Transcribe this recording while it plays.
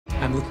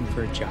I'm looking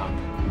for a job.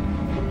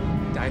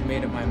 I've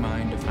made up my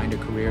mind to find a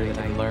career that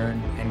I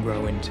learn and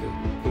grow into.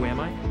 Who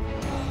am I?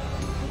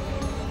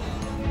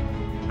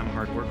 I'm a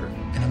hard worker.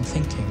 And I'm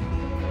thinking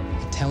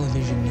that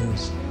television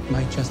news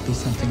might just be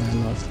something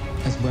I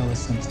love, as well as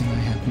something I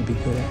happen to be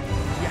good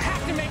at. You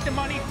have to make the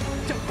money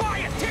to buy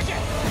a ticket!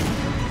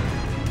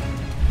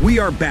 We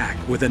are back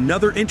with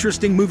another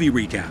interesting movie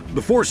recap.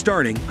 Before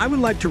starting, I would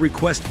like to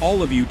request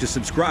all of you to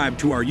subscribe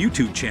to our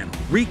YouTube channel.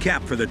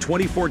 Recap for the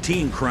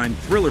 2014 crime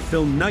thriller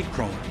film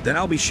Nightcrawler that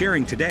I'll be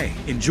sharing today.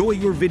 Enjoy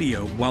your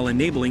video while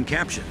enabling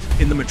captions.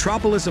 In the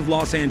metropolis of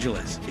Los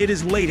Angeles, it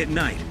is late at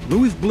night.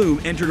 Louis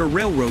Bloom entered a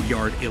railroad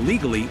yard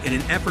illegally in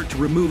an effort to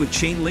remove a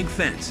chain-link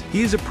fence.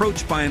 He is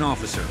approached by an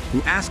officer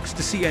who asks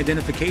to see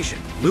identification.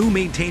 Lou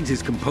maintains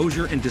his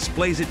composure and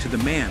displays it to the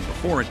man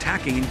before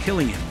attacking and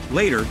killing him.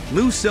 Later,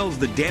 Lou sells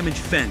the damaged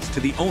fence to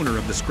the owner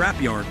of the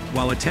scrapyard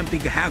while attempting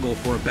to haggle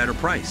for a better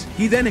price.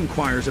 He then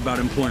inquires about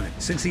employment,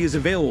 since he is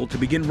available to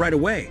begin right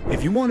away.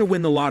 If you want to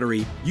win the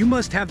lottery, you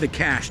must have the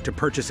cash to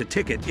purchase a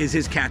ticket, is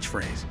his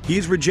catchphrase. He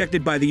is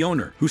rejected by the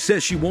owner, who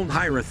says she won't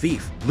hire a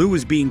thief. Lou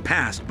is being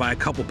passed by a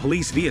couple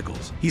police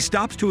vehicles. He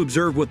stops to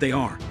observe what they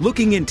are.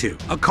 Looking into,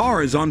 a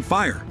car is on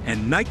fire,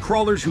 and night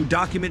crawlers who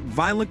document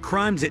violent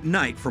crimes at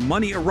night for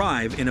money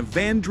arrive in a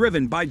van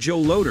driven by Joe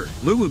Loader.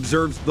 Lou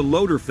observes the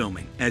loader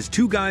filming as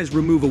two guys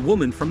remove a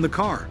woman from the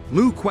car.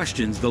 Lou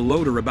questions the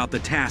loader about the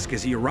task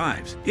as he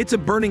arrives. It's a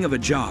burning of a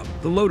job,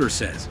 the loader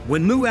says.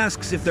 When Lou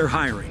asks if they're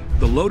hiring,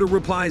 the loader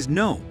replies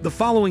no. The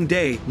following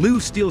day, Lou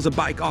steals a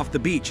bike off the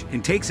beach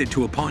and takes it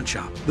to a pawn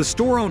shop. The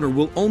store owner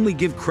will only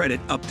give credit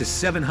up to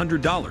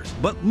 $700,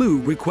 but Lou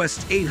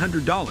requests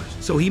 $800,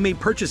 so he may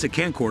purchase a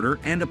camcorder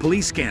and a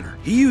police scanner.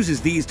 He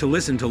uses these to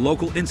listen to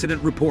local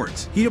incident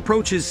reports. He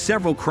approaches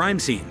several crime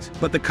scenes,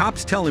 but the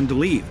cops tell him to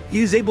leave.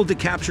 He is able to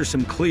capture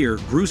some clear,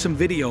 gruesome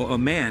video of a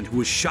man who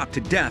was shot to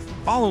death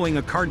following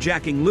a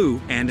carjacking.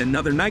 Lou and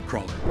another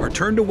Nightcrawler are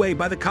turned away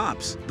by the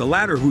cops, the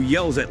latter who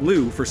yells at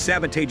Lou for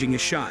sabotaging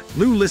his shot.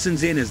 Lou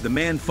listens in as the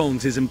man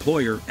phones his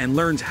employer and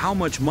learns how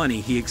much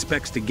money he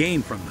expects to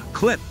gain from the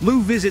clip.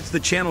 Lou visits the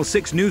Channel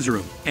 6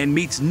 newsroom and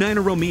meets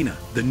Nina Romina,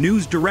 the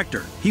news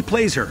director. He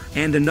plays her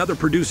and another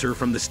producer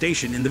from the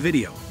station in the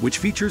video, which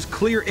features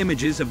clear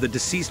images of the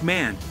deceased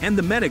man and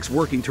the medics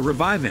working to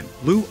revive him.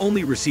 Lou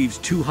only receives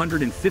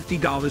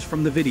 $250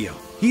 from the video.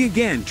 He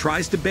again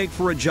tries to beg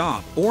for a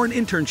job or an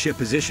internship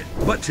position,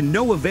 but to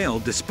no avail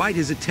despite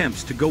his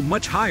attempts to go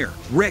much higher.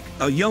 Rick,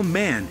 a young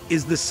man,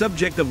 is the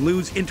subject of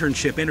Lou's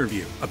internship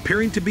interview,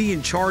 appearing to be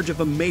in charge of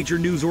a major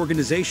news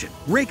organization.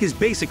 Rick is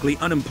basically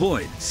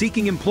unemployed,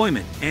 seeking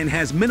employment, and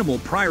has minimal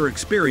prior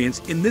experience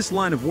in this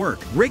line of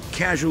work. Rick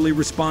casually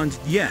responds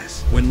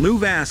yes. When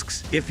Lou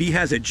asks if he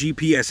has a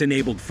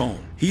GPS-enabled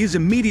phone, he is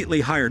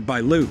immediately hired by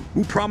Lou,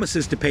 who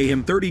promises to pay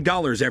him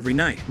 $30 every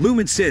night. Lou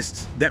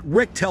insists that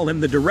Rick tell him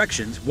the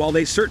directions while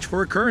they search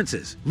for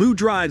occurrences. Lou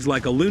drives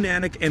like a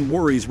lunatic and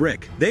worries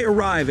Rick. They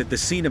arrive at the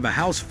scene of a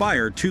house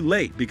fire too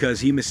late because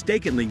he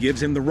mistakenly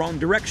gives him the wrong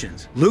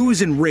directions. Lou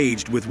is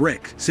enraged with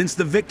Rick since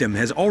the victim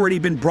has already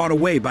been brought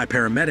away by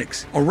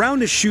paramedics.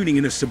 Around a shooting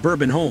in a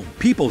suburban home,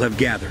 people have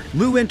gathered.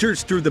 Lou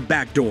enters through the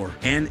back door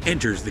and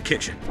enters the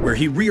kitchen, where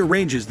he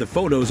rearranges the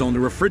photos on the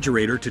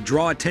refrigerator to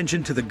draw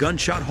attention to the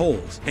gunshot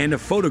holes and a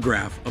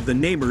photograph of the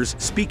neighbors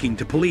speaking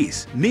to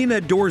police. Nina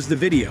adores the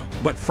video,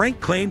 but Frank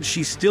claims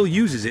she still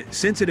uses it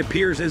since it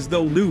appears as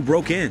though Lou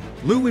broke in.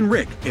 Lou and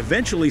Rick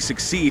eventually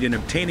succeed in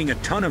obtaining a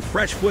ton of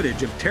fresh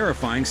footage of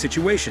terrifying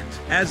situations.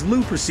 As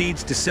Lou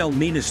proceeds to sell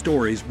Nina's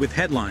stories with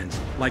headlines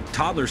like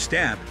 "Toddler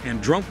Stab"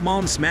 and "Drunk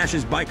Mom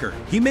Smashes Biker,"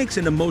 he makes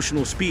an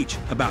emotional speech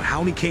about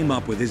how he came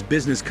up with his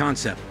business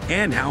concept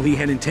and how he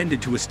had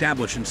intended to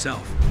establish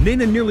himself.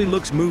 Nina nearly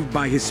looks moved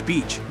by his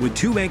speech. When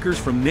two anchors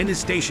from Nina's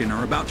station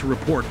are about to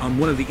report on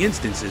one of the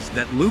instances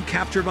that Lou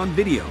captured on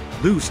video,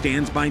 Lou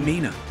stands by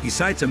Nina. He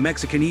cites a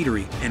Mexican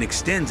eatery and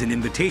extends an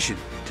invitation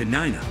to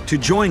Nina to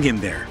join him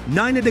there.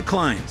 Nina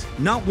declines,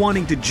 not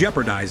wanting to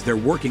jeopardize their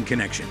working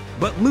connection.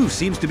 But Lou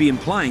seems to be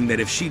implying that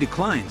if she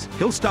declines,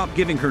 he'll stop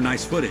giving her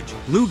nice footage.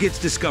 Lou gets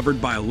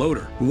discovered by a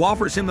loader, who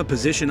offers him a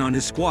position on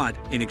his squad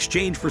in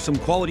exchange for some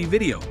quality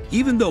video.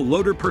 Even though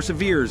Loader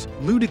perseveres,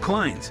 Lou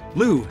declines.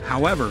 Lou,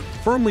 however,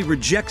 firmly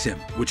rejects him,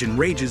 which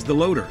enrages the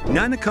loader.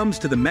 Nina comes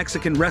to the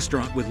Mexican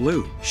restaurant with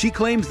Lou. She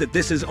claims that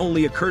this is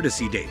only a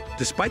courtesy date,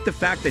 despite the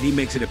fact that he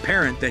makes it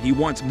apparent that he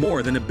wants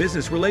more than a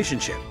business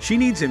relationship. She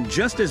needs him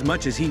just as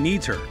much as he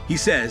needs her, he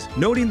says,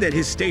 noting that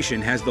his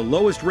station has the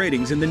lowest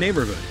ratings in the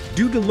neighborhood.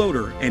 Due to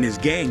Loader and his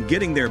gang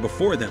getting there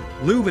before them,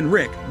 Lou and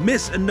Rick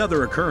miss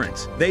another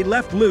occurrence. They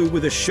left Lou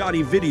with a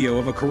shoddy video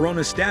of a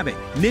Corona stabbing.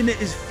 Nina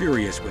is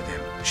furious with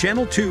him.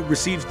 Channel 2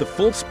 receives the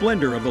full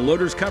splendor of the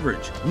loader's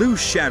coverage. Lou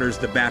shatters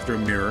the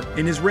bathroom mirror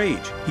in his rage.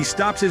 He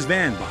stops his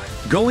van by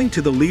going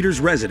to the leader's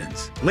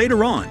residence.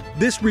 Later on,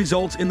 this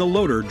results in the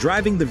loader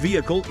driving the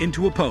vehicle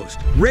into a post.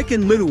 Rick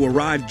and Lou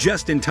arrive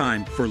just in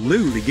time for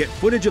Lou to get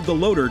footage of the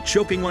loader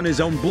choking on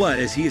his own blood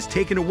as he is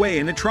taken away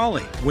in a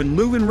trolley. When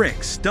Lou and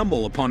Rick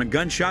stumble upon a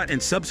gunshot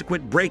and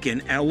subsequent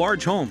break-in at a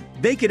large home,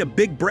 they get a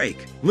big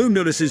break. Lou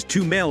notices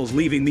two males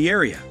leaving the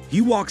area. He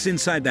walks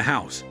inside the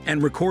house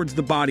and records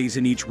the bodies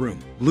in each room.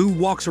 Lou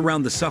walks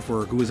around the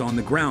sufferer who is on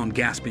the ground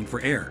gasping for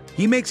air.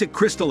 He makes it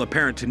crystal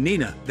apparent to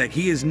Nina that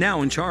he is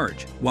now in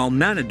charge. While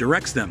Nana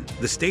directs them,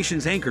 the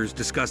station's anchors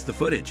discuss the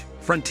footage.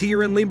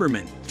 Frontier and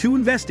Lieberman, two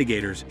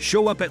investigators,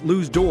 show up at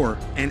Lou's door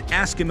and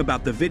ask him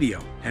about the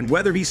video and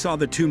whether he saw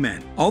the two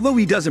men. Although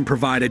he doesn't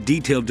provide a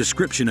detailed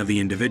description of the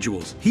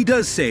individuals, he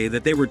does say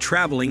that they were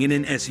traveling in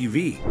an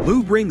SUV.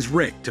 Lou brings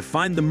Rick to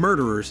find the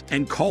murderers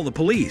and call the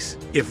police.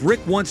 If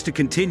Rick wants to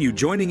continue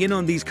joining in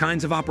on these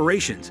kinds of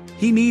operations,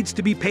 he needs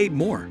to be paid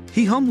more.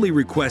 He humbly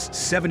requests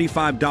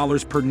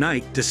 $75 per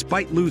night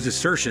despite Lou's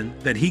assertion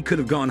that he could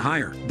have gone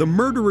higher. The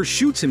murderer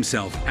shoots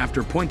himself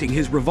after pointing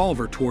his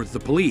revolver towards the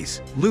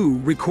police. Lou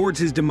records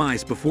his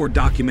demise before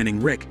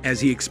documenting Rick as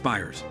he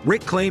expires.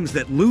 Rick claims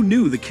that Lou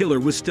knew the killer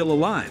was still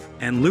alive,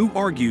 and Lou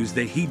argues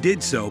that he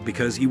did so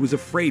because he was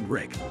afraid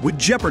Rick would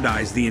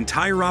jeopardize the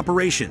entire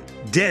operation.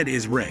 Dead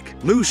is Rick.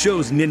 Lou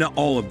shows Nina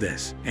all of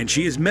this, and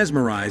she is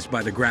mesmerized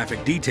by the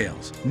graphic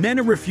details.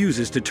 Nina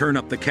refuses to turn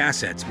up the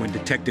cassettes when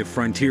Detective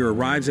Frontier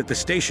arrives at the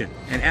station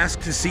and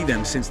asks to see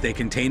them since they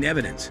contain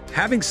evidence.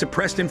 Having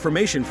suppressed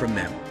information from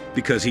them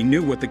because he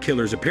knew what the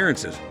killer's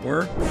appearances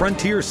were,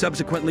 Frontier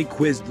subsequently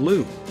quizzed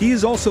Lou. He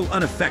is also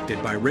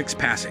unaffected by Rick's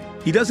passing.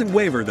 He doesn't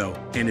waver though,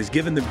 and is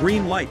given the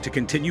green light to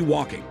continue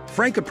walking.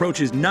 Frank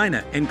approaches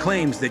Nina and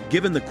claims that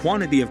given the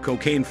quantity of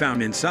cocaine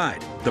found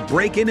inside, the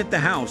break-in at the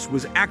house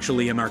was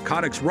actually a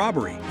narcotics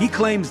robbery. He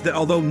claims that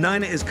although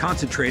Nina is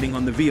concentrating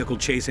on the vehicle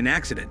chase and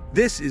accident,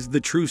 this is the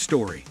true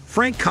story.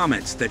 Frank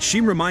comments that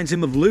she reminds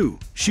him of Lou.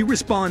 She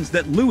responds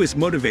that Lewis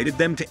motivated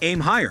them to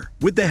aim higher.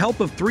 With the help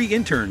of 3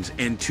 interns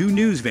and 2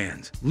 news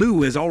vans,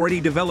 Lou has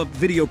already developed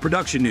video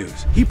production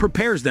news. He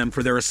prepares them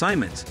for their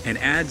assignments and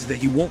adds that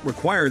he won't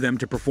require them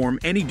to perform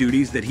any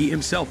duties that he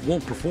himself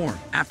won't perform.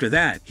 After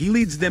that, he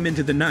leads them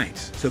into the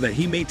nights so that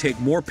he may take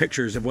more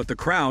pictures of what the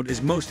crowd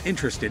is most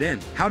interested in.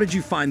 How did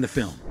you find the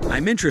film?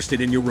 I'm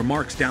interested in your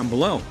remarks down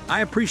below.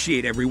 I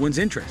appreciate everyone's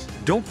interest.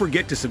 Don't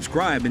forget to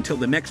subscribe until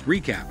the next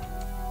recap.